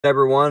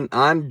Everyone,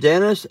 I'm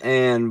Dennis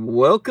and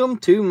welcome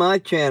to my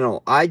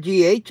channel,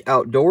 IGH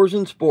Outdoors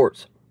and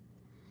Sports.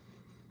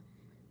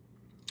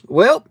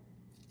 Well,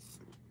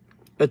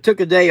 I took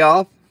a day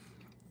off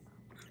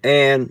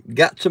and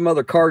got some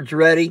other cards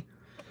ready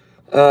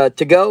to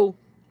go.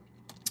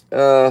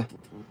 Let's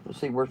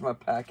see, where's my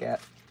pack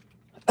at?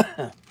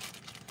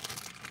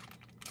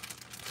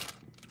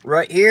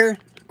 Right here.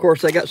 Of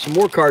course, I got some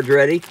more cards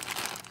ready.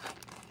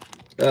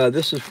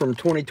 This is from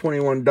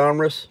 2021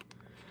 Donruss.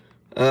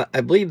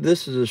 I believe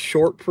this is a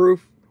short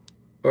proof.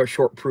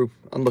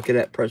 I'm looking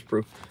at press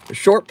proof. The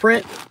short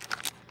print.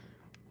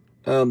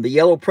 The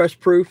yellow press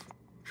proof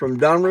from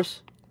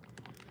Donruss.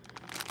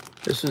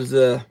 This is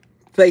the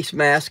face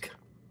mask.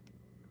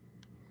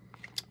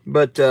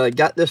 But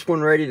got this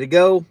one ready to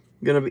go.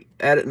 Gonna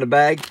add it in the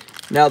bag.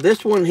 Now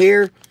this one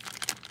here,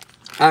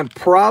 I'm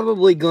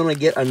probably gonna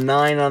get a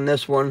 9 on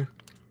this one.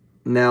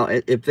 Now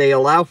if they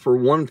allow for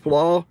one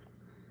flaw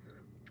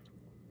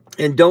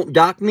and don't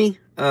dock me,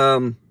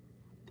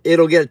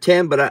 it'll get a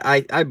 10, but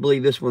I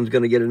believe this one's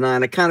going to get a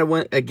 9. I kind of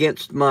went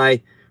against my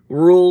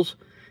rules,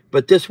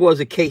 but this was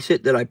a case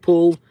hit that I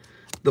pulled.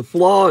 The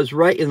flaw is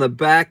right in the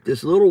back,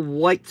 this little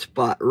white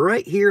spot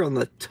right here on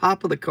the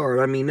top of the card.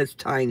 I mean, it's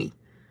tiny.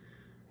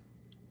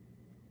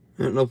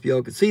 I don't know if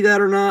y'all can see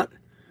that or not,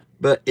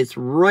 but it's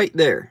right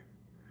there.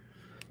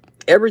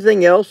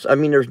 Everything else, I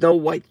mean, there's no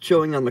white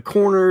showing on the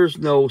corners,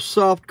 no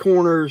soft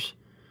corners.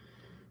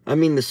 I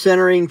mean, the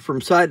centering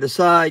from side to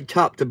side,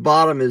 top to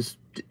bottom is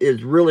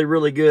really,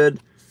 really good.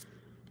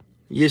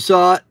 You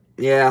saw it?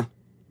 Yeah.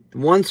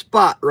 One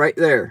spot right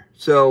there.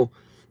 So,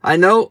 I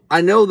know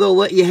they'll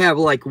let you have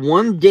like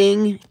one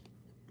ding,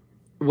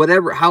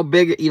 whatever, how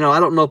big, I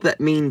don't know if that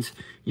means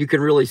you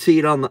can really see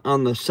it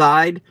on the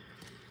side.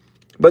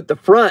 But the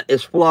front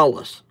is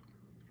flawless.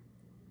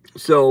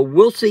 So,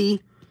 we'll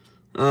see.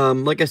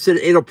 Like I said,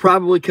 it'll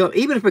probably come,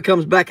 even if it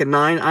comes back a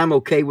 9, I'm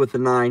okay with a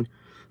 9.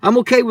 I'm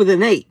okay with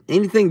an 8.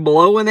 Anything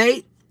below an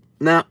 8,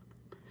 no.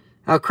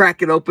 I'll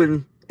crack it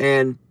open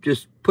and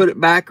just put it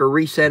back or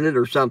resend it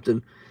or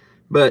something.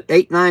 But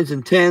 8, 9s,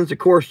 and 10s, of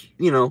course,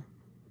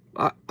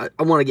 I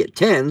want to get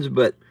 10s,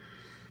 but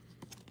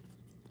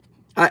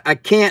I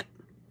can't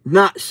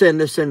not send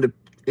this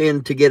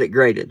in to get it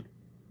graded.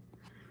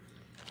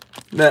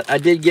 But I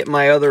did get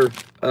my other,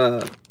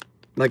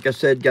 like I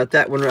said, got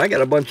that one. I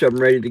got a bunch of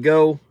them ready to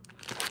go.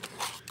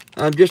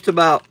 I'm just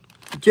about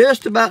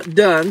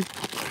done.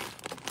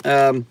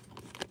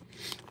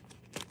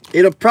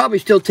 It'll probably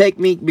still take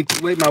me the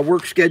way my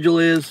work schedule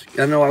is.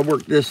 I know I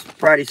work this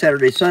Friday,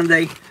 Saturday,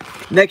 Sunday.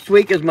 Next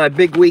week is my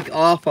big week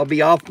off. I'll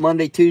be off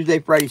Monday, Tuesday,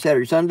 Friday,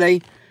 Saturday,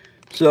 Sunday.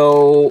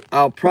 So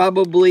I'll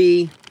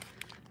probably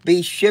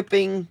be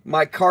shipping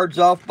my cards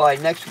off by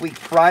next week,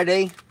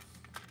 Friday.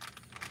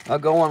 I'll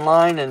go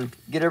online and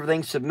get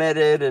everything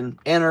submitted and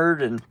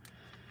entered.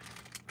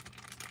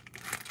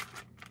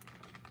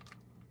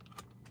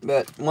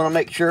 But want to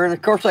make sure. And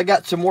of course, I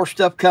got some more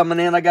stuff coming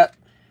in. I got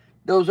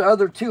those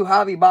other 2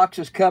 hobby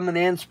boxes coming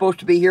in, supposed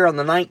to be here on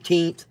the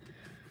 19th.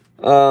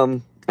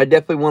 I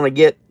definitely want to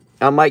get,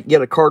 I might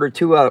get a card or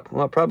 2 out.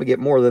 Well, I'll probably get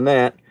more than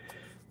that.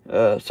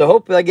 So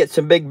hopefully I get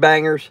some big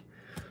bangers.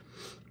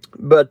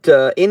 But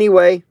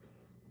anyway,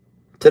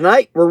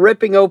 tonight we're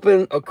ripping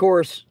open, of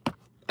course,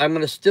 I'm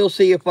going to still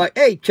see if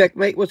hey,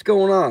 checkmate, what's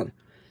going on?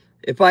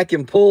 If I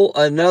can pull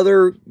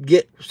another,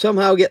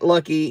 somehow get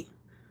lucky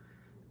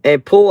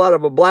and pull out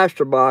of a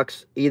blaster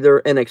box either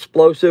an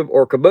explosive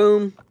or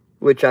kaboom,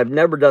 which I've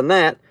never done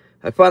that.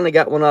 I finally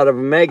got one out of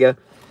a Mega.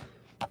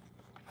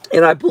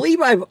 And I believe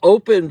I've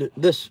opened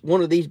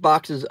one of these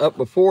boxes up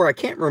before. I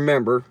can't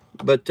remember.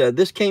 But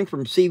this came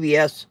from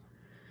CVS.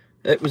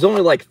 It was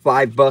only like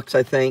 $5,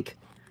 I think.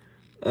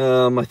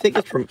 I think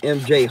it's from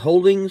MJ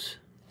Holdings.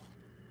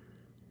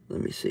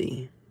 Let me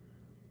see.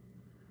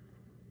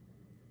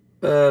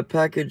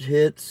 Package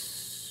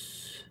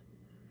hits.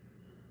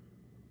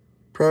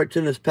 Products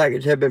in this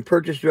package have been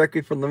purchased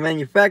directly from the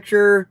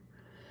manufacturer.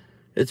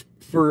 It's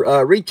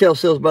for retail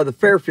sales by the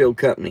Fairfield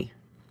Company.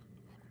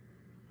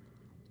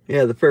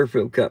 Yeah, the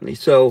Fairfield Company.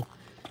 So,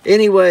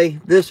 anyway,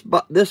 this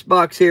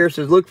box here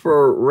says, look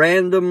for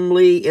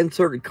randomly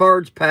inserted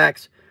cards,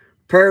 packs,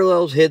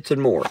 parallels, hits,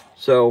 and more.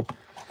 So,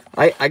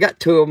 I got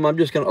 2 of them. I'm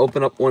just going to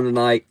open up one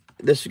tonight.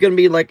 This is going to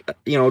be like,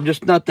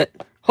 just not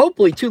that,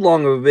 hopefully too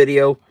long of a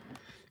video.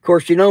 Of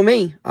course, you know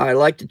me. I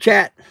like to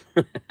chat.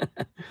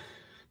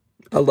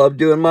 I love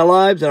doing my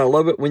lives, and I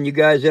love it when you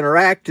guys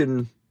interact,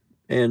 and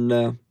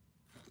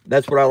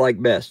that's what I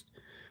like best.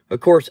 Of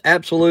course,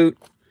 Absolute,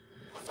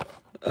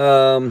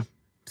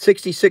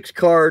 66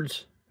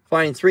 cards,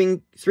 find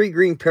three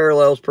green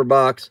parallels per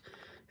box,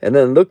 and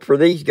then look for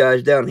these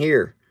guys down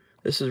here.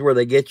 This is where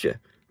they get you.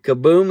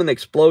 Kaboom and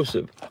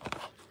Explosive.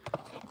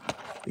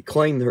 They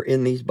claim they're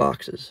in these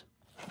boxes.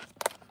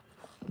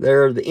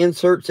 They're the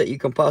inserts that you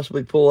can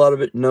possibly pull out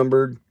of it,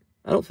 numbered.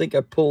 I don't think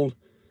I pulled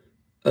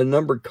a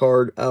numbered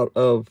card out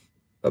of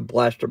a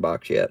blaster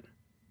box yet.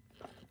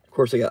 Of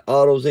course, I got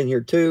autos in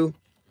here too.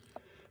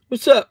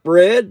 What's up,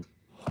 Red?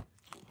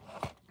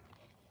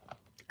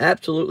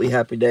 Absolutely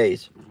happy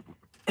days.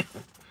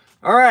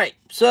 All right,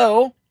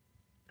 so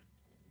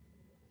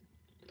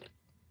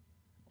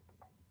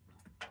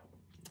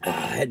I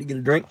had to get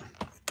a drink.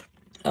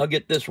 I'll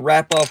get this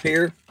wrap off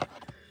here.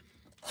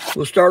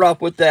 We'll start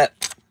off with that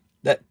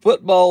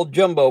football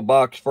jumbo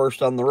box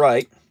first on the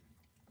right.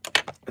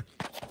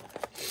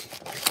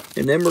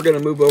 And then we're going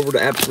to move over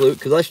to Absolute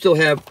because I still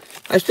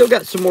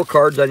got some more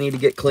cards I need to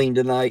get cleaned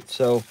tonight.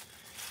 So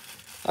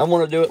I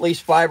want to do at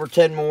least 5 or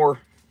 10 more.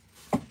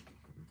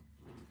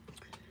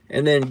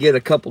 And then get a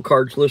couple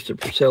cards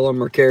listed for sale on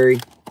Mercari.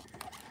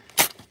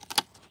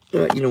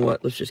 You know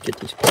what? Let's just get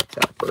these packs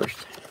out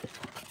first.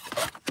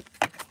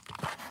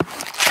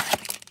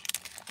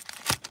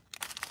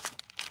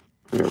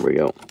 There we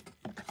go.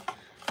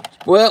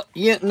 Well,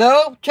 yeah,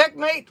 no,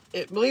 checkmate.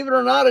 Believe it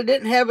or not, I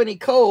didn't have any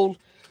cold.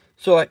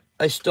 So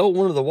I stole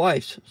one of the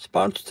wife's.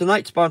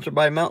 Tonight's sponsored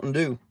by Mountain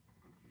Dew.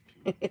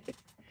 Of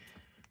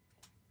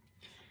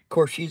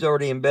course, she's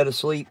already in bed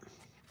asleep.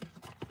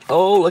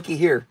 Oh, looky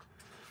here.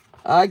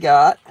 I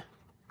got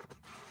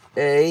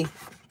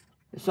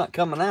it's not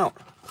coming out.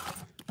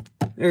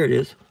 There it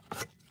is.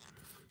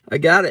 I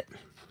got it.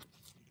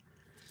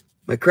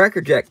 My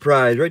Cracker Jack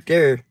prize right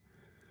there.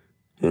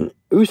 And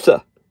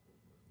USA.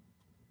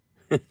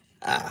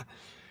 I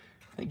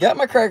got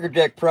my Cracker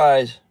Jack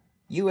prize.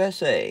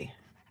 USA.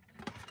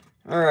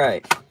 All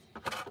right.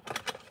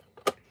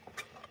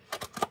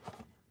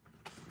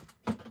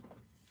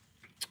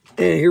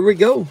 And here we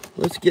go.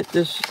 Let's get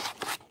this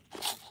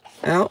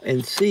out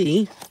and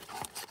see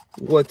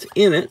what's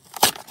in it.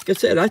 Like I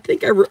said, I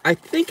think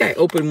I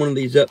opened one of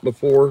these up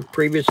before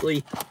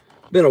previously.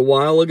 Been a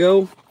while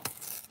ago.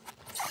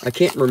 I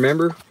can't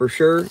remember for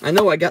sure. I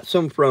know I got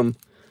some from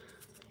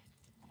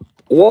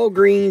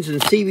Walgreens and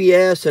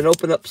CVS and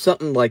opened up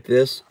something like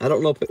this. I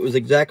don't know if it was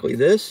exactly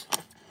this.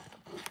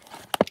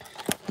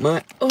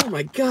 Oh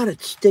my God,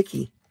 it's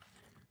sticky.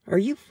 Are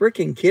you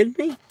freaking kidding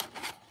me?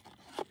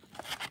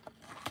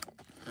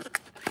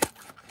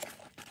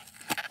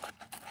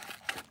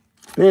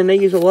 Man, they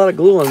use a lot of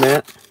glue on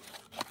that.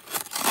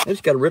 I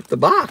just got to rip the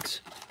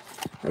box.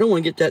 I don't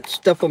want to get that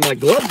stuff on my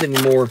gloves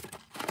anymore.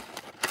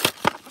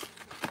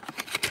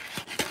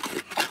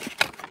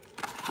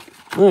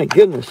 My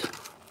goodness.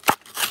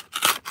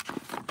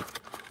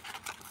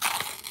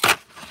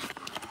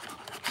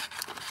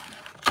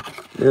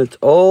 It's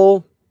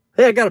all...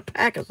 Hey, I got a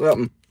pack of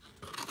something.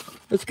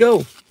 Let's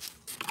go.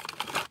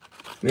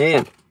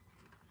 Man.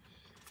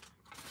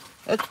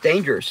 That's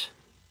dangerous.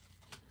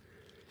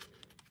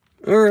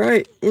 All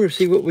right. We're going to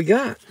see what we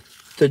got.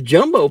 It's a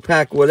jumbo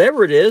pack,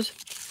 whatever it is.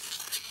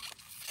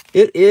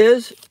 It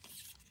is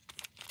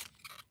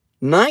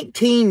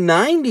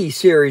 1990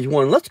 Series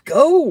 1. Let's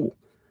go.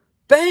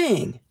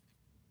 Bang.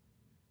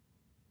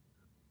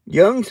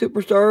 Young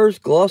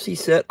Superstars Glossy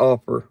Set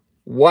Offer.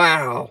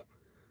 Wow.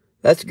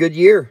 That's a good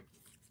year.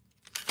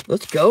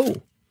 Let's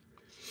go.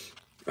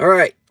 All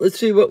right. Let's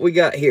see what we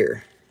got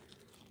here.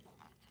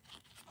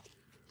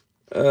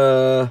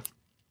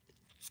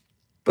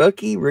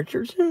 Bucky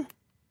Richardson?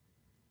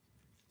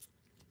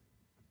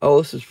 Oh,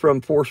 this is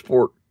from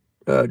 4Sport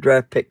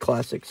Draft Pick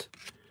Classics.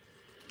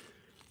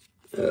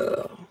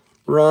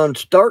 Ron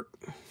Stark.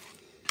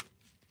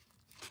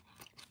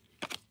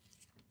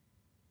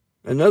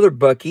 Another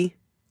Bucky.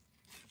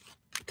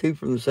 2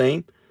 from the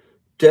same.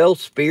 Del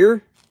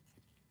Spear.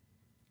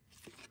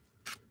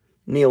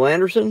 Neil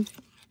Anderson.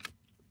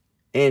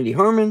 Andy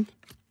Harmon.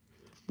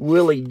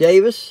 Willie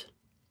Davis.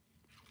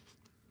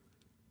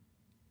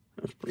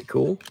 That's pretty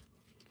cool.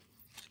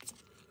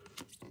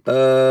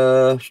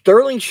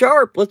 Sterling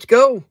Sharp. Let's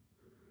go.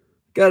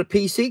 Got a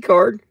PC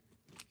card.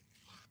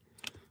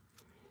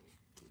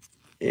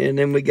 And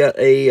then we got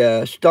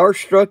a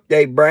Starstruck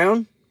Dave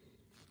Brown.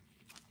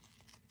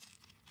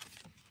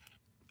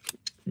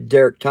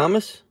 Derek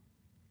Thomas.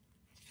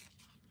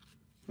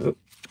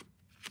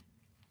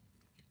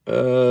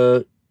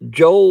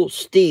 Joel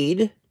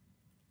Steed.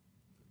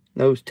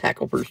 Nose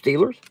tackle for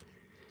Steelers.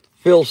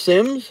 Phil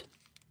Simms.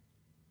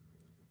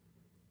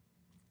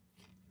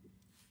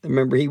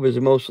 Remember, he was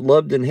the most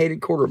loved and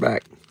hated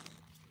quarterback.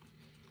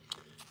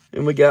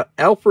 And we got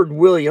Alfred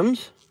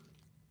Williams.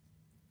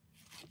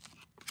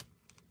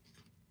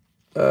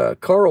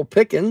 Carl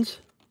Pickens.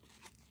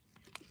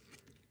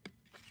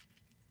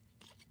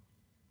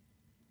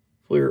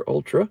 Fleer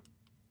Ultra.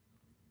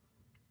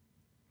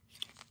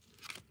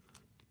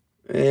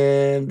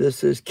 And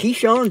this is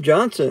Keyshawn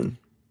Johnson.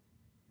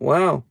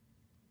 Wow.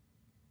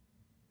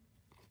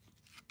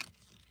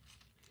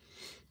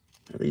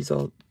 Are these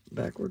all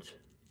backwards?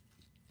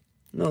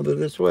 No, they're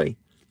this way.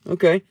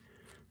 Okay.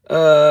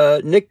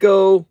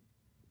 Nico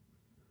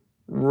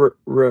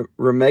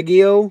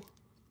Remigio.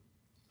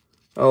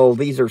 Oh,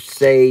 these are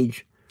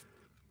Sage.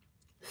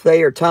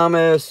 Thayer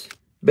Thomas.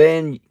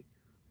 Ben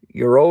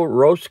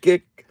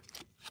Yoroskik.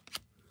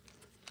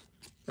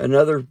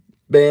 Another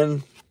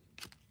Ben.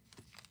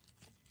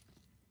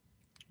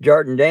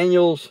 Jordan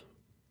Daniels.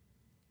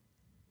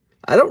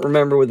 I don't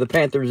remember with the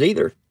Panthers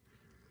either.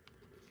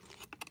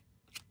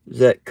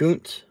 Zach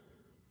Kuntz.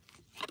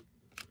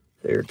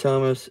 Thayer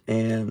Thomas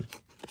and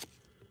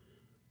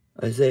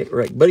I say it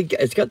right. But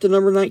it's got the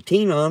number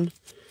 19 on.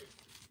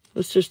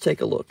 Let's just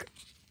take a look.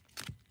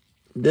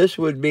 This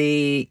would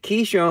be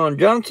Keyshawn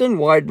Johnson,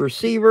 wide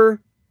receiver.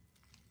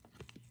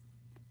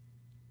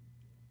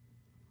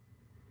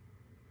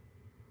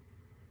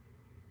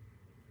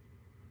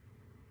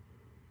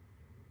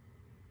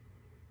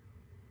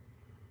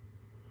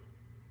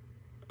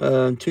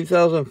 In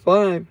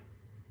 2005.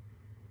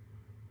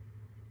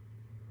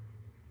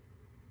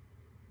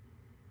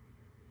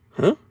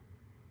 Huh?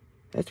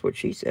 That's what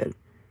she said.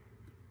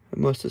 I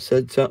must have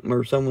said something,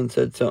 or someone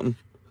said something.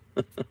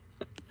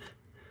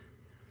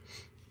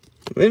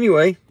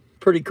 Anyway,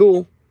 pretty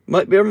cool.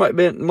 Might have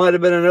been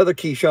another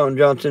Keyshawn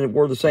Johnson that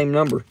wore the same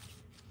number.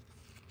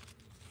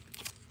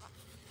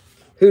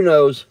 Who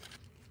knows?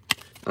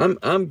 I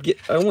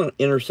want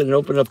interested in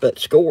opening up that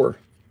score,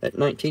 that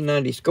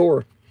 1990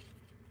 score.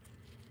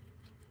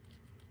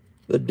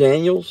 The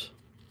Daniels.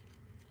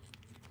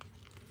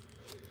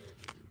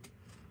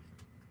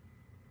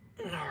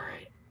 All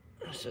right,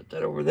 I'll set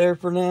that over there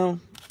for now.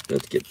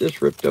 Let's get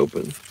this ripped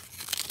open.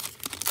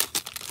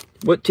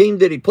 What team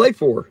did he play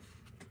for?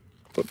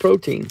 What pro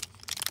team?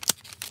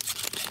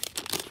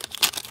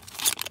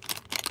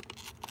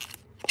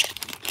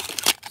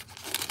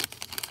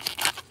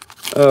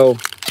 Oh.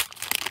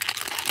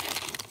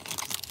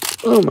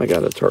 Oh my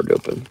God, it's hard to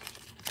open.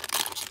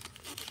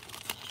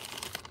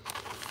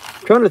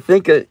 I'm trying to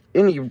think of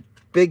any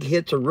big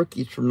hits or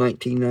rookies from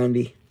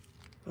 1990.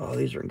 Oh,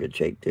 these are in good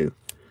shape too.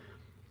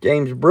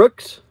 James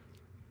Brooks.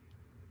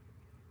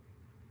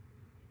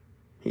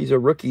 He's a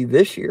rookie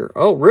this year.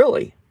 Oh,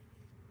 really?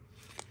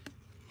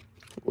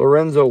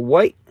 Lorenzo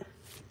White.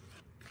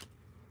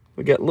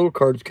 We got little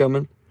cards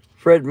coming.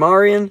 Fred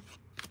Marion.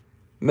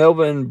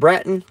 Melvin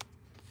Bratton.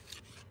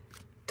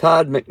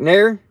 Todd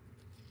McNair.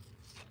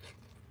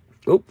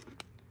 Oop.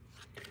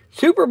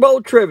 Super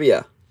Bowl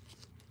trivia.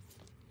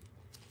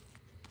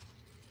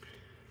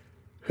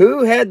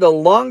 Who had the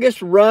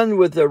longest run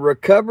with a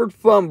recovered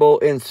fumble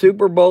in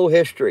Super Bowl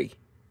history?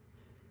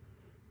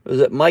 Was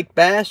it Mike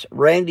Bass,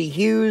 Randy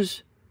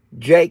Hughes,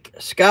 Jake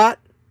Scott,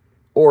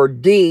 or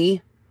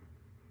D,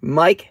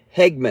 Mike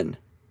Hegman?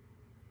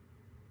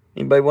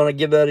 Anybody want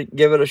to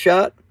give it a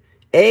shot?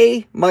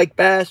 A, Mike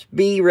Bass,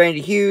 B,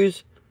 Randy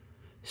Hughes,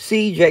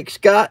 C, Jake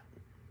Scott,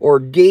 or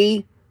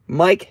D,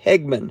 Mike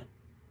Hegman?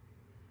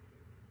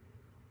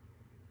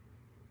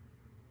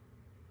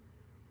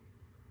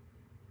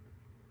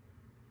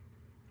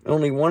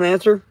 Only one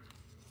answer?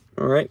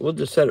 All right, we'll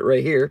just set it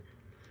right here.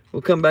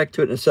 We'll come back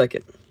to it in a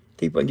second.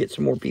 See if I can get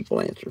some more people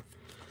answer.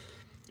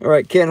 All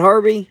right, Ken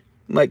Harvey,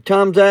 Mike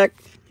Tomczak.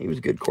 He was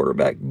a good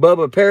quarterback.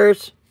 Bubba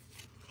Paris.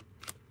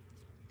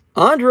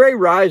 Andre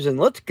Rison,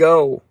 let's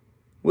go.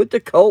 With the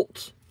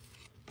Colts.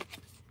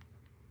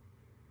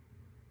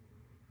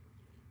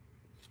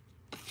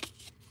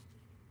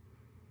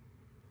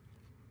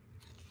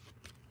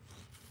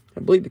 I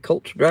believe the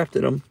Colts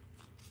drafted him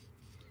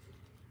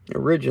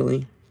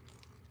originally.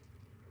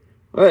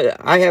 Well,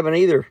 I haven't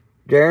either,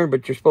 Darren,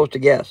 but you're supposed to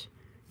guess.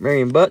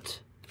 Marion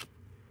Butts,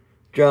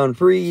 John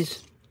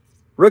Freeze,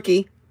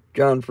 rookie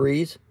John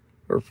Freeze,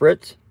 or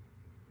Fritz.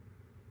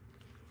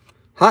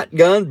 Hot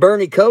Gun,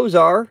 Bernie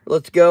Kosar,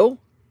 let's go.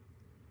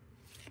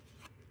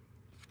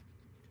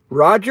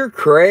 Roger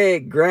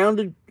Craig,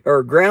 Ground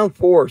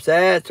Force,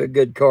 that's a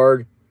good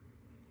card.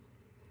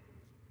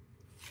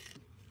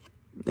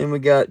 Then we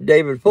got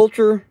David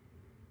Fulcher,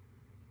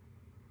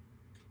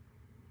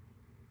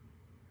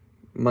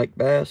 Mike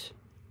Bass,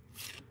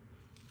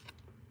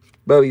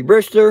 Bobby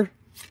Brister,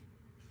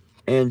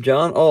 and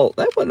John Alt.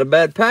 That wasn't a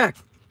bad pack.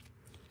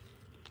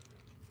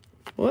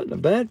 Wasn't a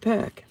bad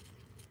pack.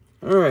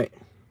 All right.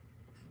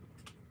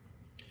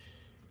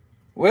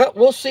 Well,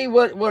 we'll see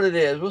what it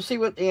is. We'll see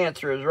what the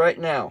answer is right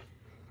now.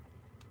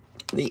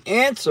 The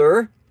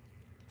answer,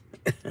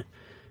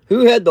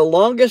 who had the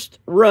longest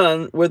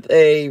run with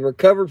a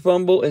recovered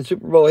fumble in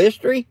Super Bowl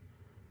history?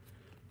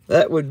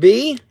 That would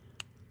be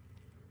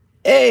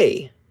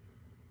A,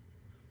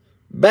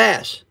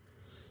 Bass,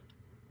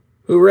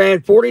 who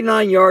ran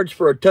 49 yards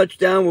for a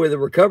touchdown with a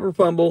recovered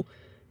fumble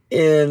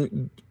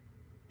in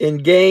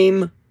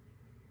Game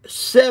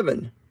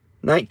 7,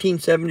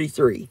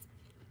 1973.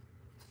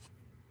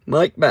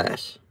 Mike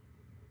Bass.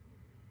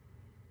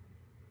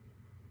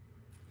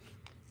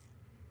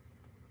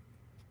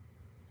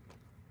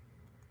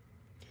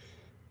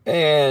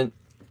 And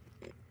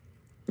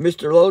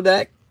Mr.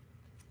 Lodak,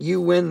 you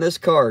win this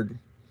card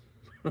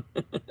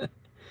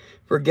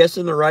for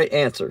guessing the right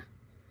answer.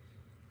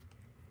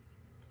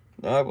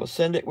 I will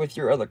send it with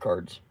your other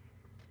cards.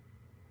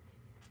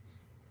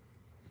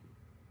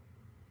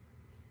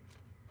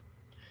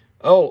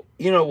 Oh,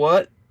 you know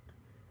what?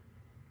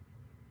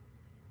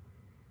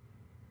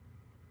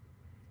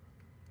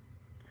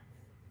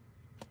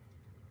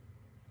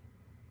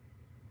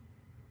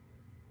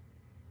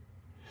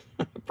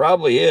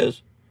 Probably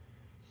is.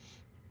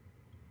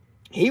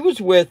 He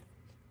was with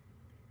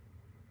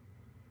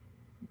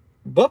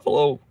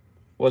Buffalo,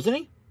 wasn't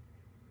he?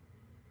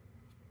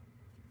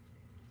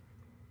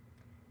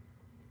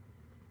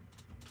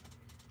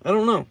 I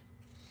don't know.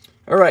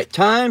 All right,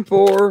 time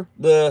for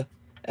the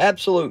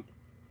absolute.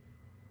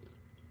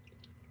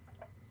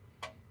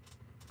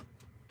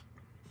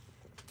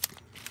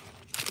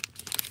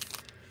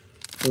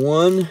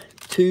 One,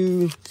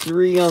 two,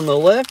 three on the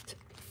left.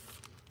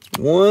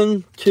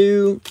 1,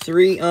 2,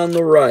 3 on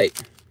the right.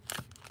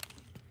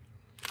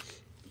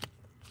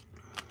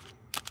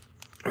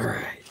 All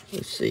right,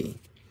 let's see.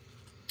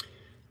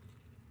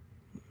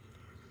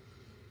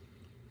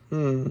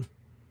 Of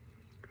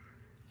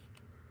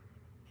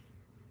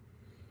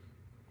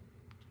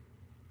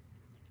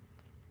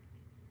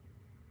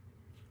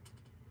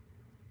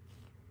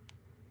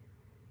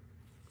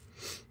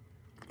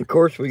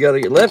course, we got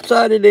to get left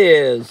side it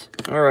is.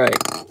 All right,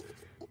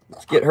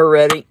 let's get her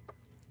ready.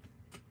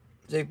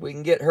 See if we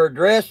can get her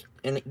dressed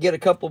and get a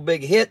couple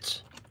big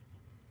hits.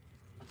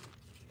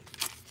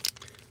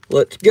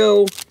 Let's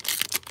go.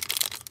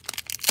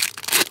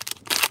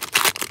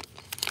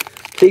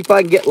 See if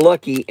I can get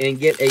lucky and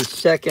get a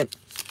second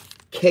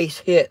case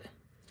hit.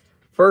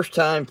 First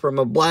time from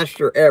a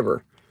blaster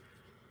ever.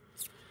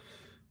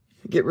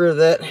 Get rid of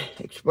that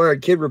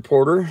expired kid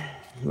reporter.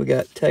 We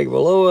got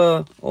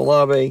Tagovailoa,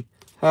 Olave,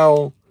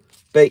 Howell,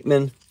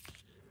 Bateman,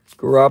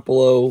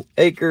 Garoppolo,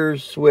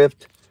 Akers,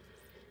 Swift.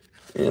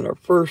 And our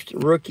first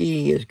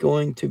rookie is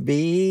going to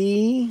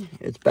be,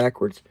 it's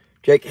backwards,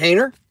 Jake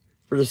Haener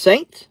for the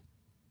Saints.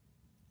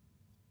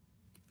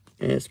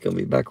 And it's going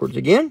to be backwards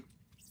again.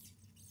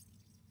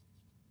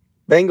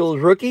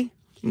 Bengals rookie,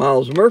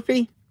 Miles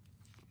Murphy.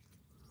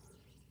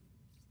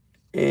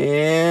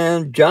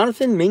 And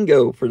Jonathan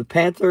Mingo for the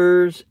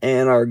Panthers.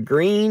 And our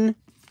green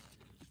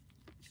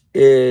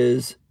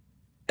is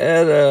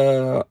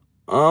Amawa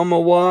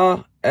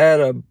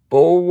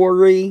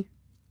Adebawore.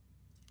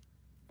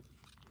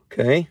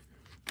 Okay.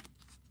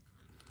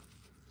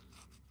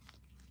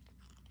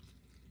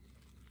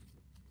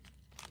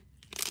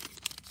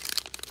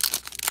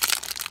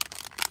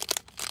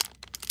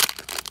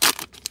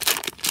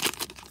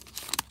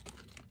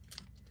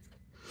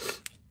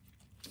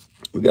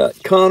 We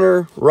got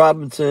Connor,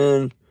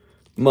 Robinson,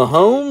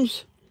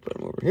 Mahomes. Put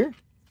him over here.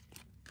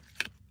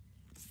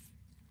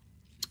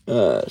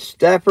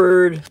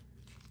 Stafford.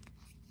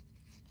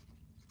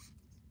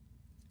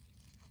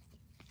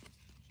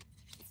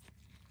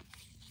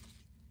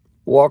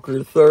 Walker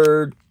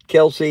III,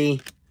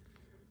 Kelsey,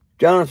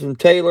 Jonathan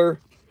Taylor.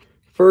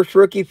 First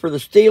rookie for the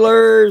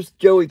Steelers,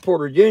 Joey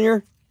Porter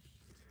Jr.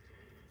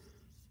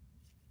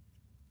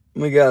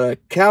 We got a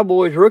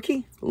Cowboys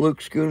rookie,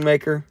 Luke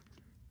Schoonmaker.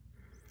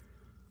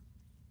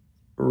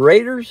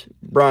 Raiders,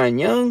 Brian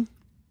Young.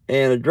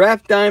 And a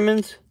draft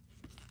diamonds,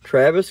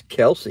 Travis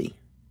Kelce.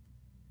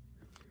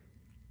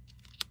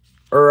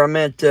 Or I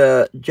meant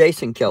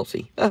Jason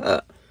Kelce.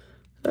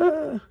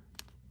 So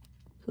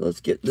let's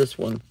get this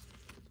one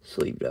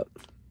sleeved up.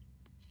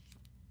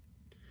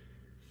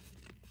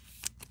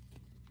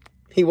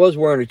 He was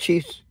wearing a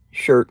Chiefs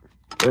shirt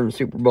during the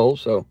Super Bowl,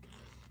 so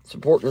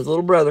supporting his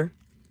little brother.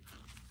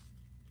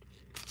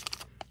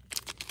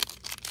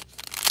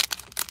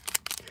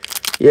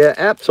 Yeah,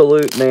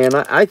 absolute, man.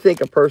 I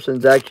think a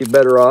person's actually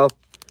better off.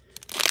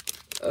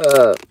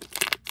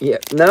 Yeah,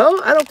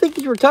 no, I don't think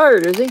he's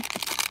retired, is he?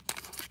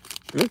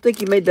 I don't think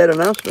he made that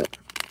announcement.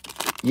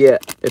 Yeah,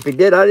 if he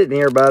did, I didn't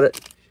hear about it.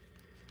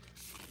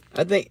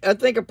 I think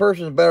a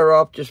person's better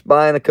off just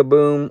buying a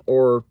Kaboom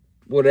or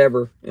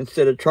whatever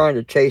instead of trying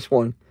to chase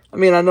one. I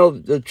mean, I know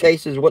the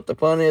chase is what the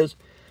fun is,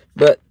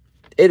 but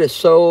it is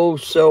so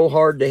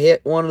hard to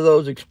hit one of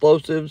those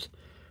explosives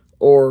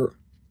or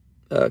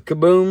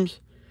Kabooms.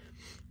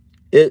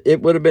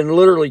 It would have been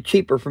literally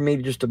cheaper for me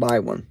just to buy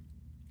one.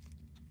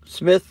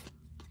 Smith,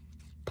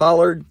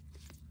 Pollard,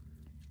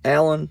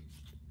 Allen,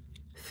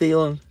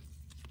 Thielen,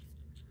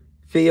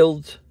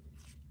 Fields,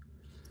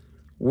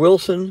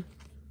 Wilson.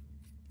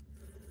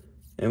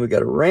 And we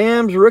got a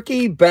Rams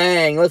rookie.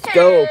 Bang. Let's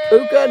go.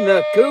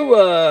 Puka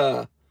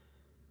Nacua.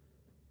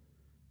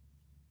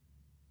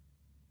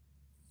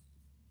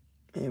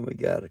 And we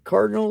got a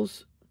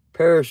Cardinals.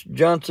 Paris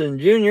Johnson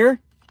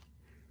Jr.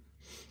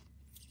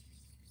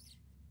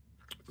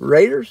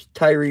 Raiders.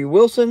 Tyree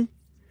Wilson.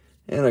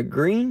 And a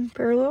green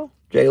parallel.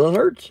 Jalen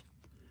Hurts.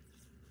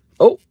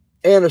 Oh,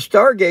 and a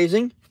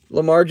stargazing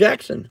Lamar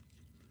Jackson.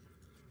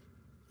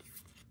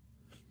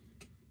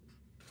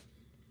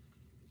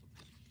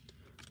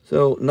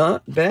 So,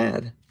 not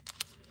bad.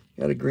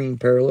 Got a green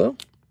parallel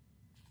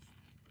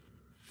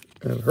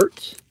of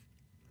Hurts.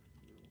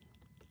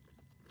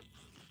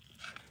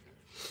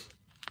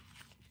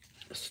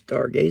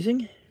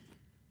 Stargazing.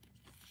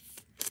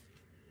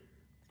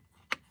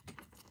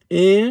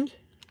 And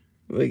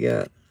we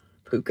got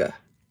Puka.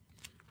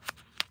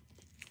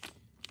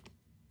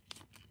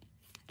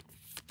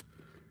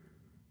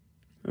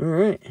 All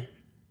right.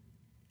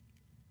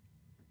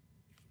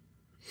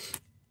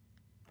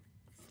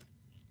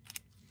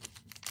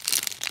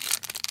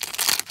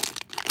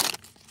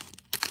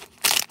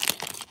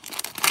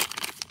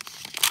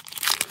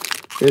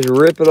 Just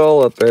rip it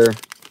all up there.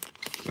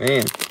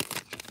 Man.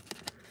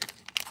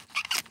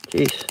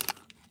 Jeez.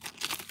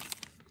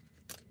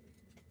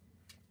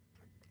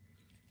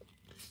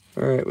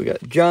 All right, we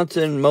got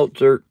Johnson,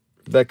 Mozart,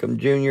 Beckham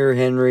Jr.,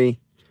 Henry,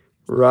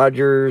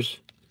 Rogers,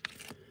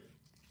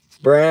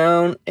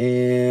 Brown,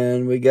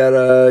 and we got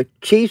a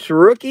Chiefs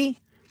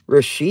rookie,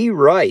 Rashee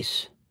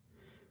Rice.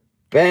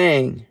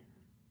 Bang.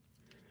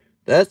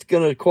 That's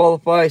going to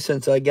qualify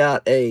since I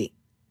got a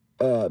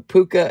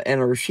Puka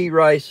and a Rashee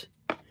Rice.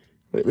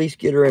 We'll at least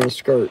get her in a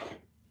skirt.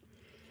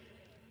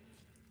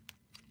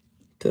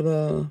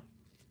 Ta-da.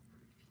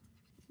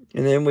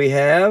 And then we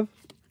have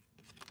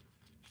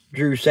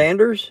Drew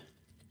Sanders,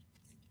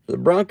 the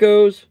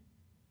Broncos.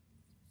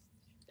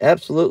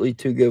 Absolutely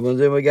two good ones.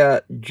 Then we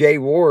got Jay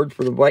Ward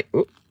for the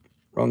Vikings.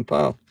 Wrong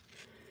pile.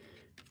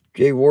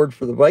 Jay Ward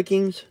for the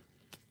Vikings.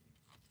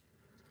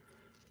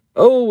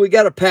 Oh, we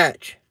got a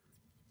patch.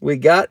 We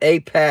got a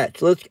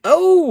patch.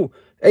 Oh,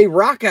 a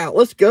rock out.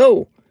 Let's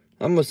go.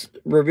 I'm going to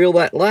reveal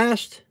that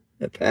last,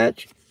 that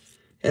patch.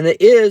 And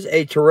it is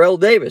a Terrell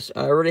Davis.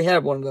 I already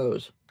have one of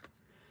those.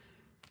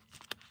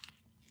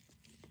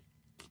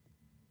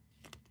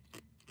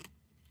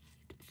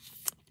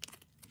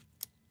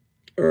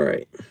 All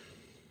right.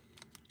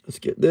 Let's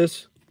get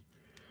this.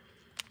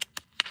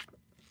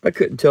 I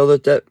couldn't tell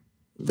that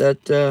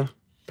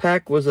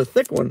pack was a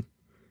thick one.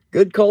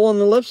 Good call on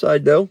the left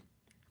side, though.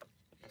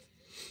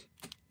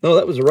 No,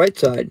 that was the right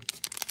side.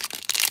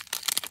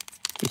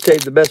 We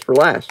saved the best for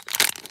last.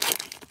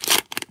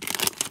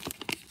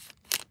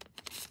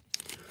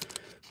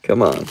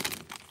 Come on.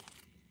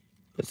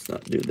 Let's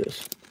not do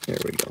this. There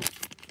we go.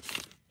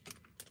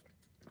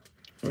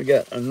 We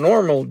got a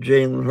normal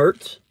Jalen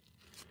Hurts.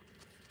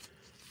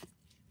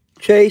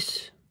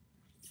 Chase.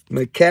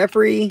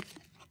 McCaffrey.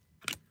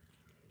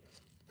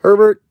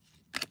 Herbert.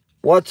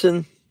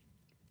 Watson.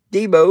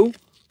 Debo.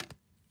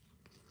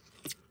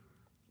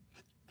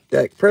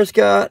 Dak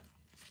Prescott.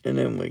 And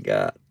then we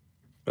got...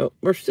 Oh,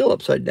 we're still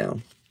upside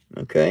down.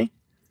 Okay.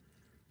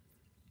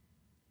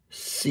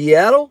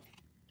 Seattle.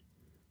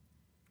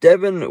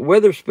 Devin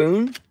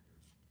Witherspoon.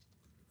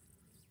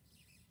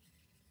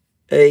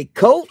 A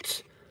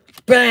Colts.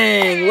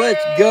 Bang!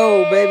 Let's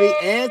go, baby.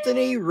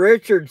 Anthony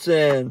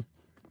Richardson.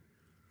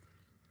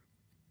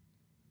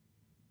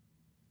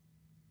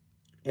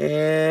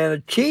 And a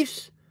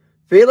Chiefs.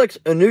 Felix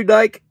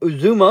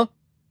Anudike-Uzomah.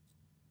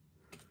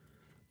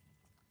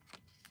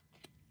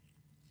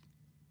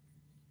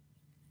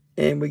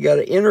 And we got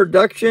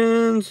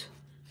introductions.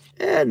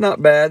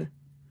 Not bad.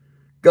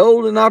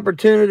 Golden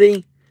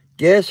opportunity.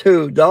 Guess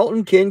who?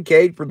 Dalton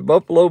Kincaid for the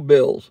Buffalo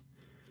Bills.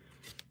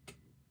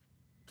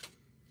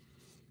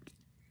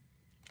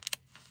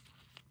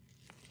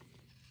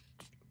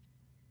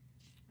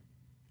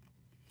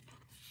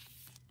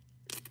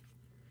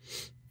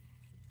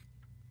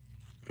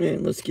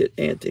 And let's get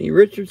Anthony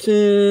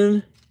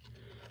Richardson.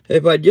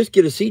 If I just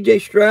get a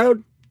CJ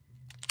Stroud,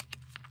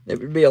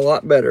 it would be a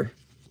lot better.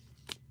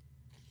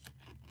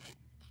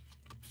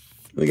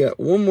 We got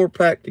one more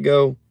pack to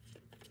go.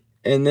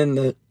 And then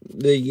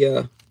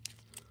the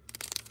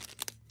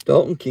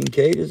Dalton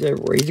Kincaid is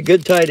everywhere. He's a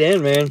good tight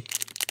end, man.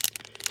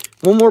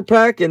 One more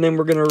pack, and then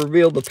we're going to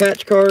reveal the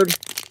patch card.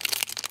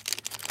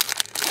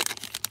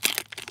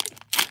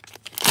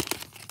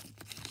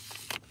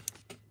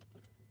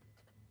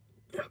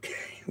 Okay,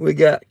 we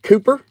got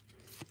Cooper.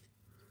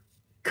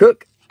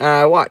 Cook.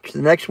 Watch.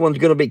 The next one's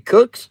going to be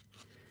Cooks.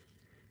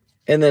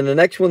 And then the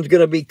next one's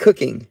going to be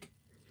Cooking.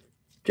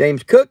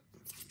 James Cook.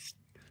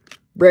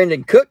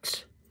 Brandon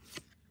Cooks.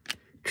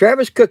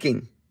 Travis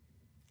Cooking.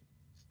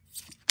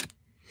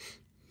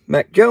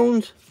 Mac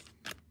Jones.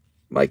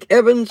 Mike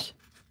Evans.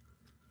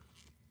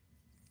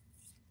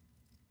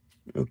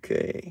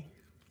 Okay.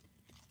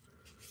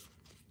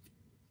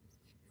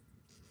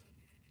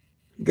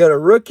 Got a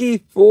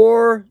rookie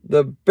for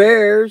the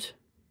Bears.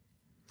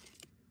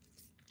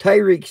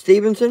 Tyreek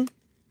Stevenson.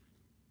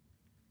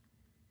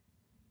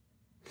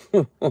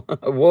 Whoa,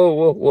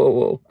 whoa,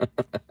 whoa,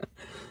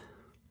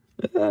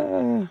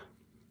 whoa.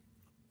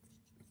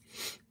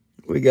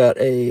 We got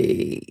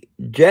a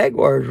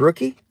Jaguars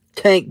rookie,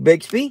 Tank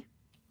Bigsby.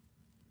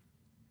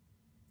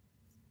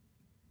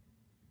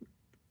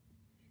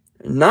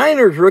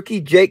 Niners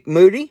rookie, Jake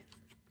Moody.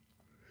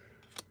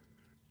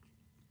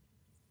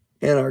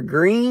 And our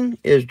green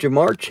is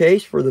Jamar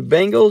Chase for the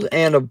Bengals.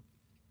 And a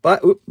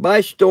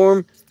by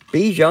storm,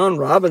 Bijan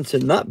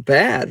Robinson. Not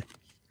bad.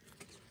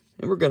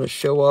 And we're going to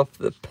show off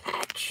the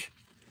patch.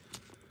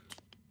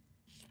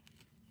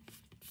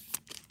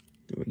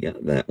 We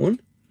got that one.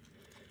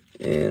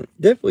 And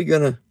definitely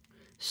going to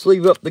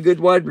sleeve up the good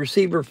wide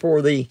receiver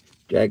for the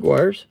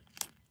Jaguars.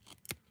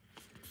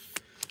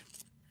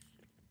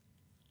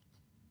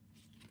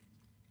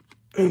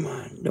 Come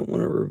on. Don't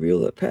want to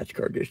reveal that patch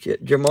card just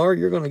yet. Jamar,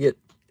 you're going to get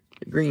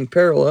the green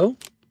parallel.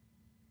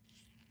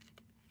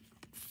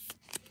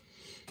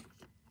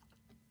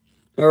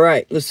 All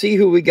right. Let's see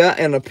who we got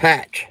in a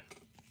patch.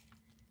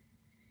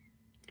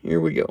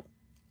 Here we go.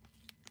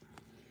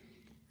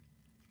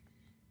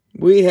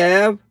 We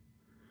have...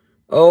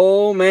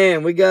 Oh,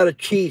 man, we got a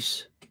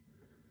Chiefs.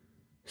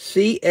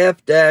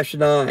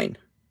 CF-9.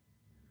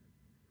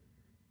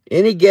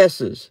 Any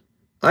guesses?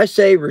 I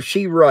say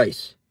Rashee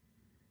Rice.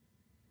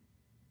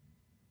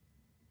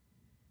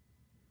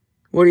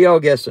 What are y'all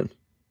guessing?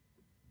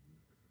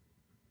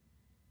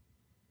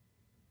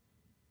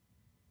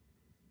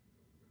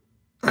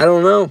 I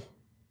don't know.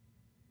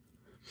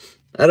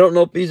 I don't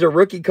know if these are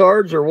rookie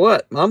cards or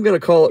what. I'm going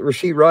to call it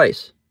Rashee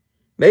Rice.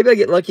 Maybe I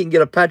get lucky and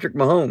get a Patrick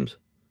Mahomes.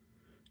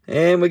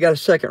 And we got a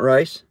second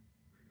Rice.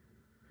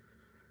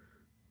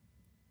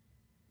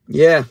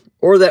 Yeah.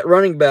 Or that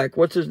running back.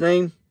 What's his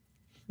name?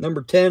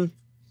 Number 10.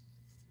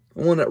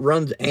 The one that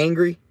runs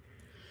angry.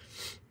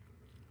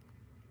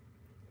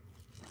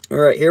 All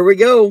right, here we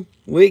go.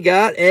 We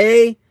got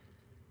a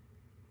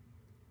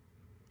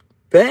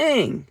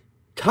bang.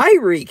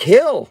 Tyreek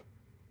Hill.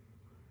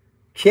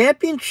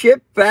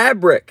 Championship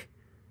fabric.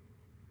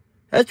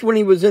 That's when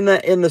he was in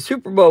the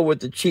Super Bowl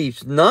with the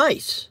Chiefs.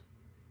 Nice.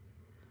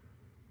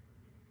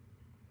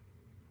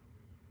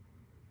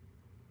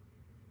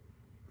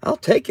 I'll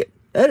take it.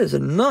 That is a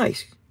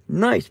nice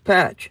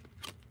patch.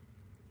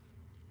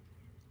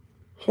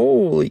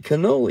 Holy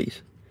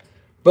cannolis.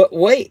 But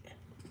wait.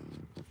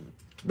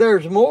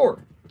 There's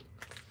more.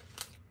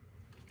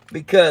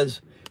 Because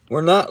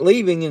we're not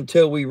leaving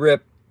until we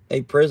rip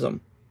a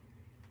prism.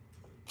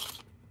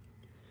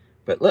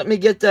 But let me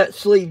get that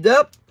sleeved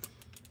up.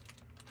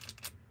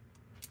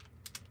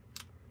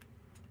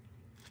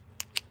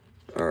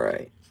 All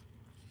right.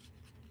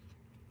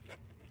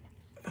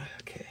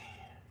 Okay.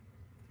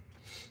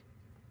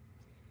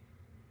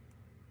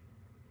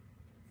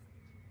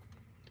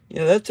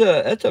 Yeah,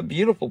 that's a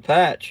beautiful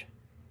patch.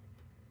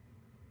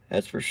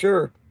 That's for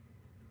sure.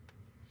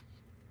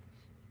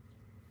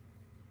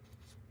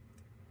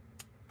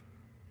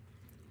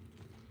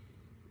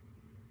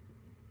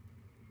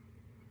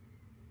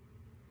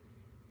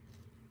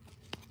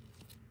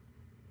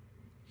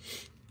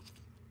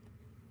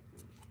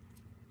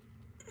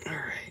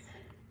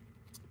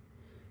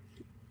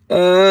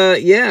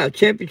 Yeah,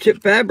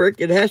 championship fabric.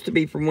 It has to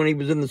be from when he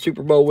was in the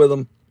Super Bowl with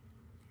them.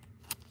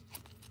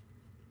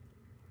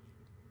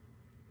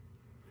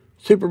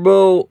 Super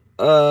Bowl,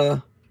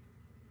 LIV,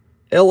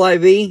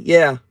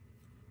 yeah.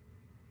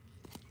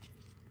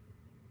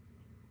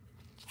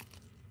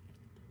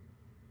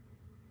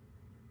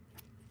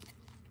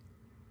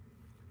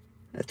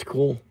 That's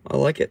cool. I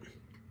like it.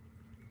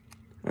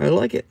 I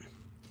like it.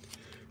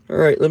 All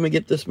right, let me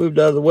get this moved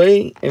out of the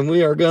way, and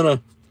we're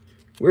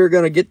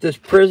gonna get this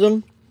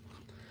prism.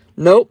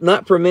 Nope,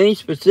 not from any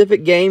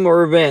specific game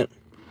or event.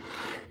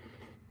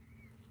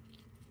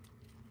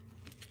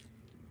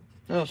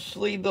 I'll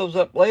sleeve those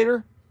up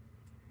later.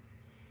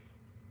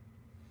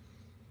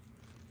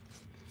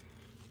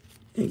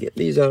 And get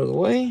these out of the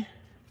way.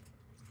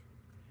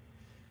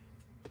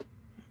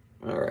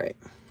 All right.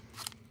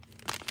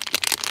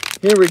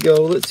 Here we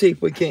go. Let's see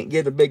if we can't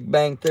get a Big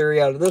Bang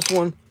Theory out of this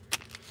one.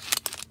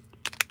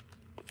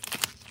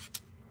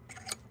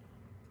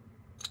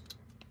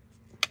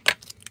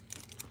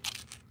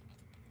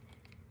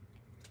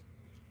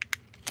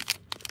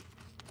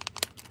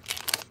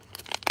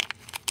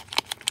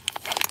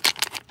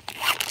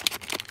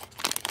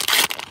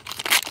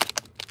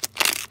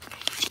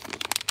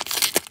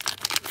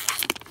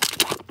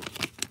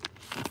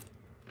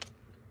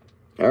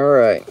 All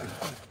right.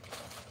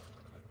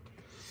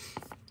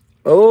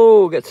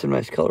 Oh, got some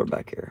nice color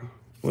back here.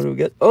 What do we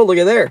get? Oh, look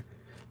at there.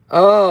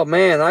 Oh,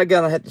 man, I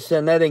gotta have to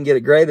send that in and get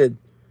it graded.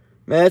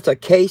 Man, that's a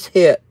case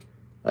hit.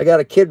 I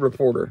got a kid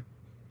reporter.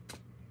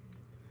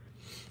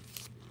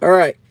 All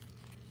right.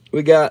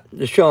 We got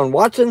Deshaun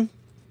Watson,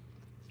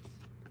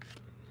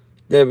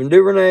 Devin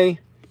Duvernay,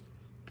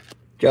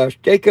 Josh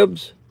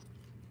Jacobs,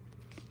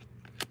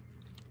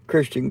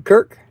 Christian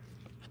Kirk,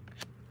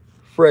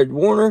 Fred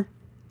Warner,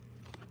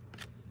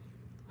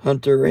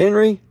 Hunter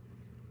Henry,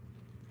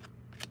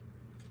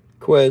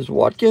 Quez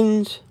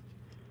Watkins,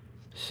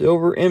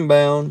 silver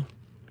inbound.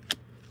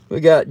 We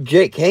got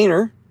Jake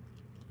Haener,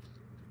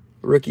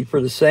 rookie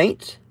for the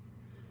Saints.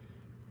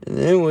 And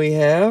then we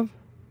have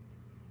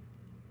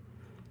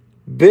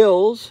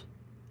Bills,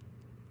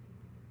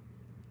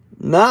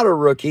 not a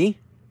rookie,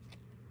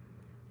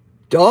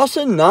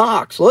 Dawson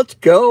Knox. Let's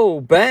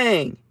go.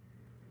 Bang.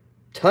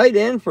 Tight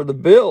end for the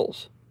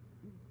Bills.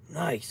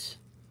 Nice.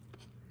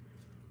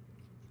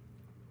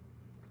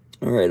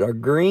 All right, our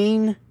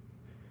green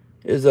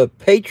is a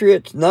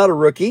Patriots, not a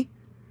rookie,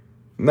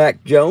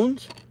 Mac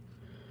Jones.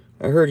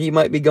 I heard he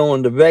might be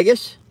going to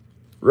Vegas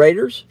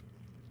Raiders.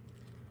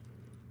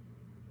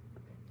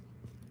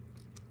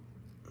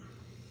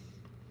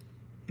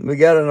 We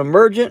got an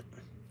emergent.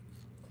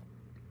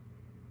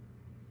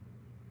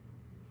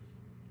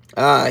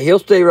 He'll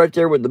stay right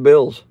there with the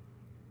Bills.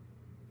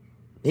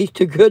 He's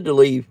too good to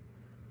leave.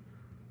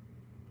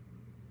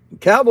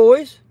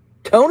 Cowboys,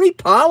 Tony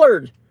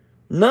Pollard.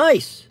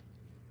 Nice.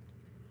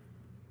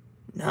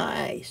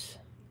 Nice.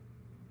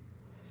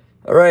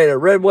 All right, a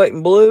red, white,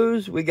 and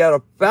blues. We got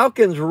a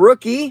Falcons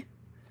rookie,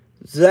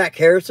 Zach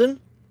Harrison.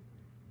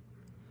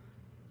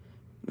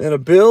 And a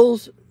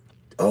Bills.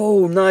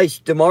 Oh, nice.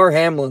 DeMar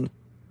Hamlin.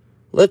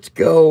 Let's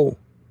go.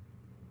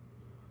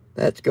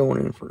 That's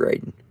going in for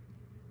grading.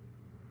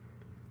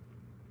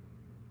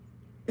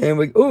 And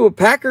we,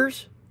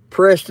 Packers,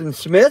 Preston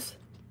Smith.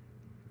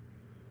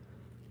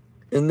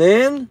 And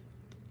then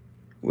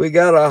we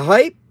got a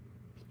hype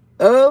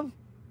of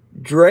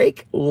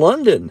Drake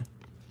London.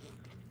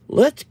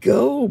 Let's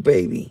go,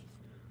 baby.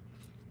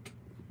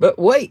 But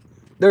wait,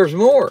 there's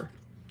more.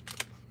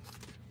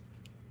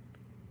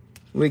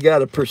 We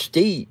got a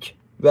Prestige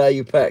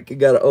value pack you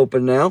got to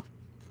open now.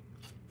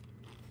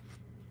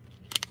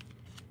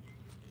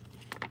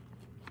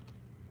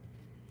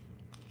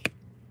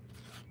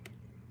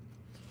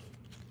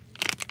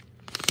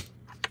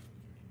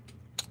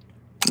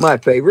 My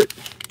favorite.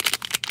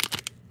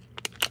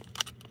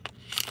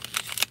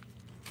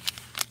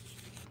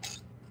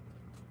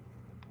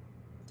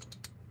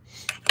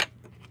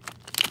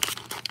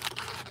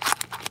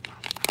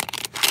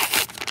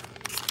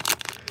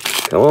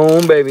 Come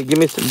on, baby. Give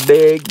me some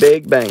big,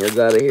 big bangers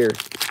out of here.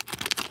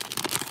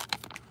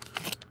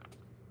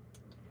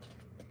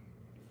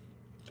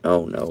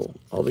 Oh, no.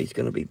 All these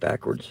going to be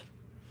backwards.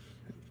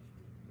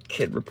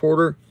 Kid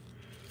Reporter.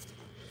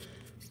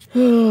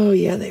 Oh,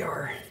 yeah, they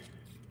are.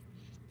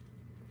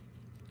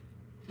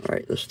 All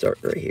right, let's start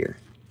right here.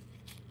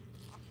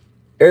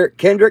 Eric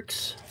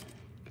Kendricks.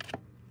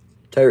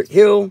 Tyreek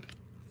Hill.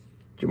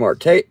 Jamar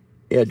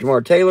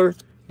Taylor.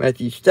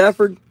 Matthew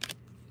Stafford.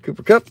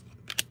 Cooper Kupp.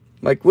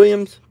 Mike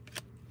Williams.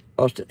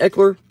 Austin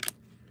Eckler.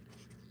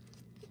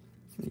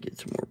 Let me get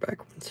some more back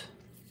ones.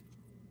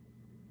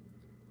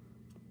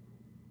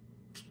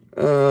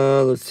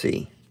 Let's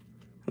see.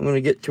 I'm going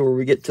to get to where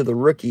we get to the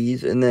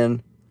rookies, and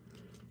then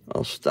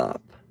I'll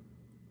stop.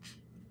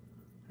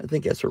 I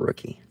think that's a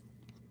rookie.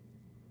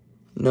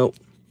 Nope.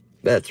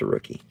 That's a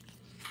rookie.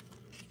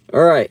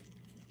 All right.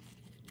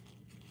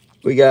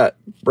 We got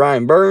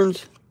Brian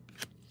Burns.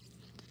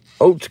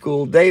 Old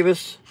School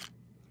Davis.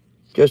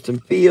 Justin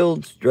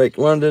Fields. Drake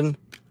London.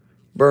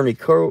 Bernie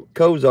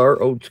Kosar.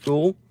 Old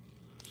School.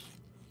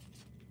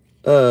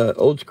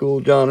 Old School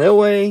John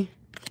Elway.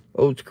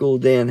 Old School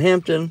Dan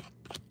Hampton.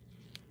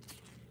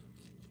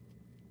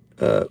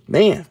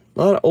 Man, a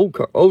lot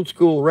of old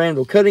school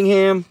Randall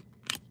Cunningham.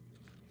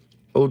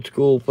 Old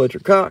School Fletcher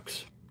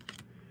Cox.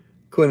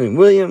 Quinnen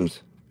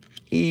Williams.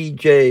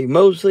 E.J.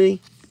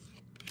 Mosley.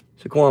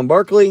 Saquon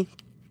Barkley.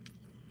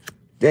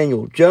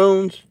 Daniel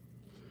Jones.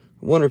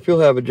 I wonder if he'll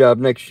have a job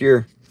next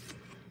year.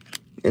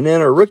 And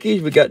then our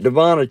rookies, we got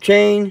Devon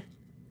Achane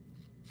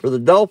for the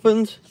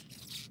Dolphins.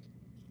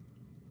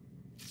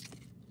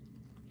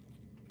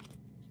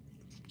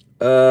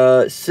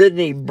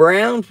 Sidney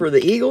Brown for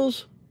the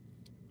Eagles.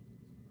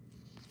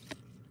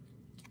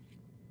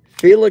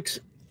 Felix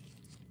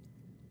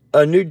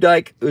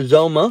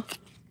Anudike-Uzomah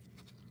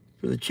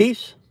for the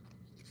Chiefs.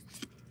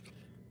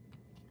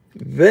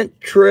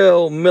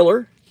 Ventrell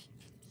Miller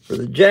for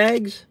the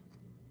Jags.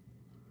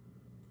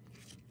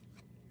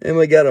 And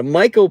we got a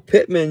Michael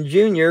Pittman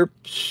Jr.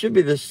 Should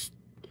be the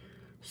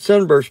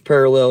Sunburst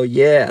parallel.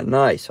 Yeah,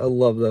 nice. I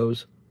love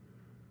those.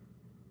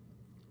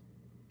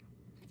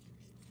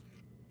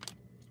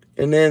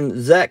 And then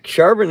Zach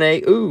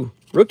Charbonnet. Ooh,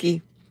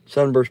 rookie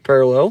Sunburst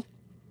parallel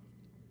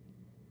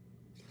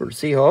for the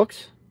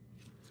Seahawks.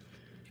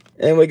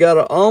 And we got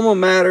an Alma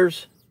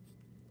Matters.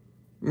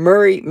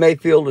 Murray,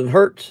 Mayfield, and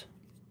Hurts.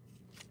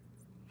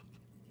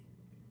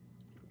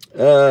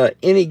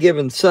 Any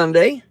Given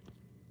Sunday.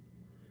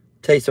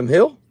 Taysom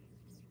Hill.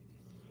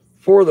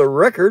 For the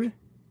Record,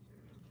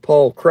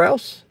 Paul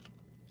Krause.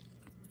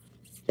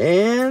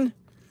 And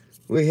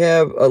we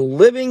have a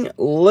Living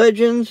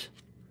Legends,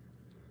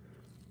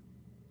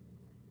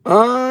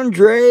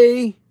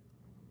 Andre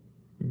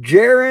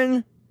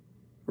Jarran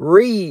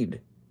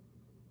Reed.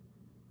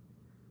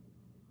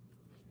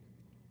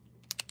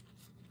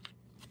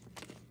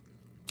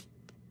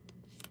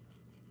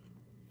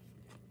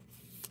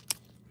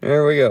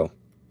 There we go.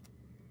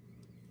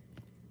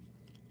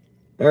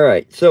 All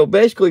right, so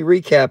basically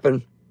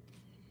recapping,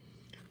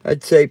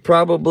 I'd say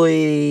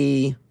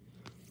probably,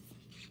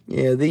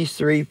 yeah, these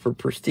three for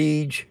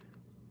Prestige.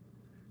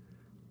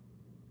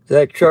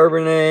 Zach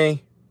Charbonnet,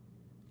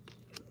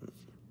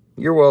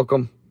 you're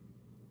welcome.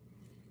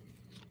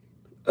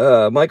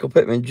 Michael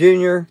Pittman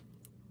Jr.,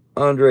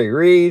 Andre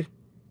Reed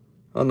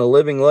on the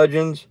Living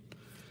Legends.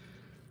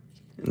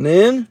 And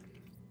then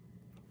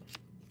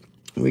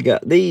we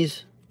got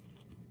these.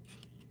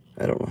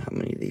 I don't know how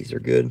many of these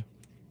are good.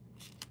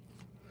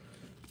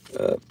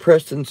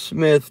 Preston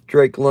Smith,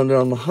 Drake London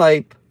on the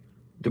Hype,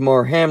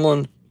 DeMar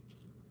Hamlin,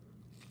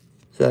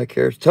 Zach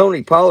Harris,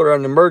 Tony Pollard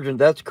on Emergent,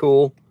 that's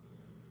cool.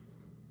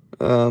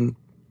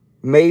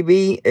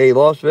 Maybe a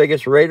Las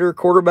Vegas Raider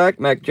quarterback,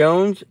 Mac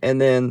Jones,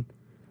 and then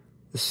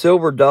the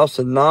silver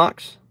Dawson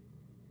Knox.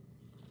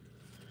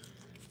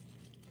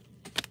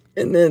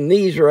 And then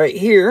these right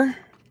here.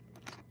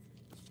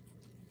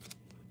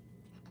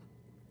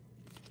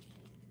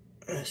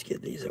 Let's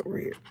get these over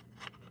here.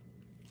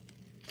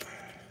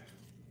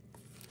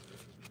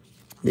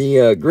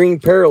 The green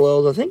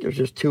parallels, I think there's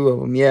just two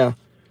of them, yeah.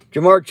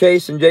 Jamar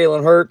Chase and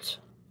Jalen Hurts.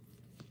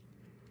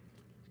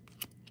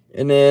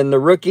 And then the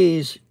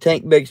rookies,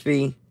 Tank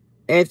Bigsby,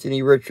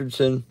 Anthony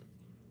Richardson,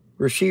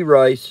 Rashee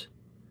Rice,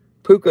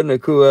 Puka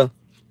Nacua.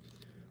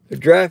 The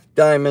draft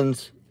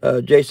diamonds,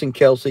 Jason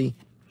Kelsey.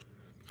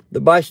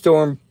 The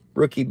Bystorm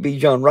rookie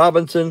Bijan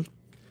Robinson.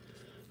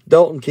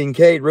 Dalton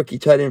Kincaid, rookie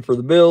tight end for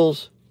the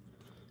Bills.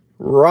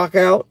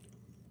 Rockout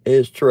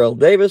is Terrell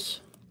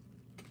Davis.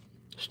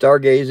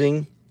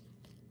 Stargazing,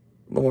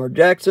 Lamar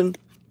Jackson.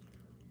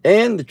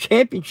 And the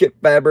championship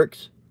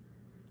fabrics,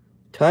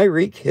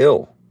 Tyreek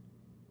Hill.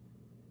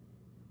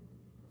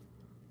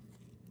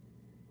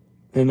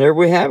 And there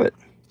we have it.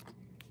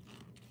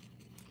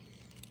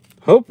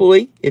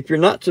 Hopefully, if you're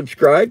not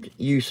subscribed,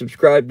 you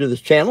subscribe to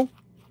this channel.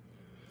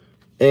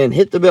 And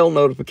hit the bell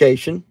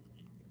notification.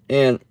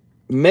 And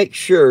make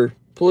sure,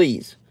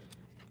 please,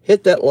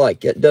 hit that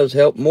like. It does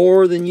help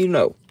more than you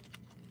know.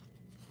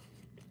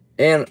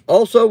 And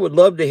also would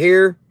love to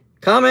hear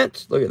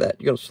comments. Look at that.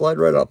 You're going to slide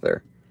right off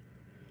there.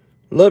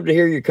 Love to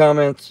hear your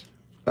comments.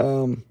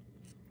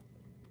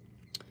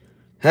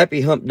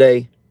 Happy hump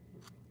day.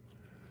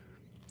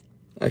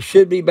 I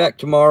should be back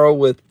tomorrow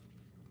with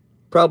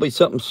probably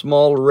something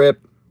small to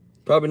rip.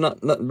 Probably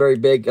nothing very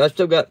big. I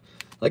still got,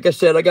 like I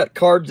said, I got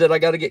cards that I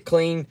got to get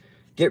clean,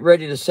 get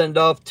ready to send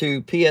off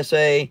to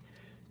PSA,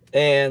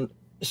 and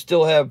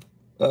still have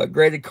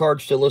graded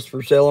cards to list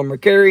for sale on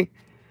Mercari.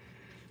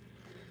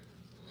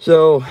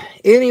 So,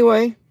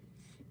 anyway,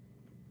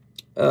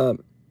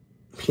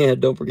 yeah,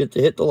 don't forget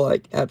to hit the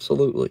like.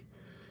 Absolutely.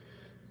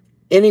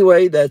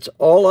 Anyway, that's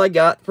all I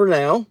got for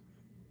now.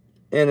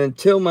 And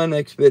until my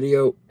next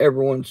video,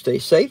 everyone stay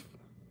safe.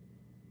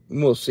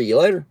 And we'll see you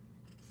later.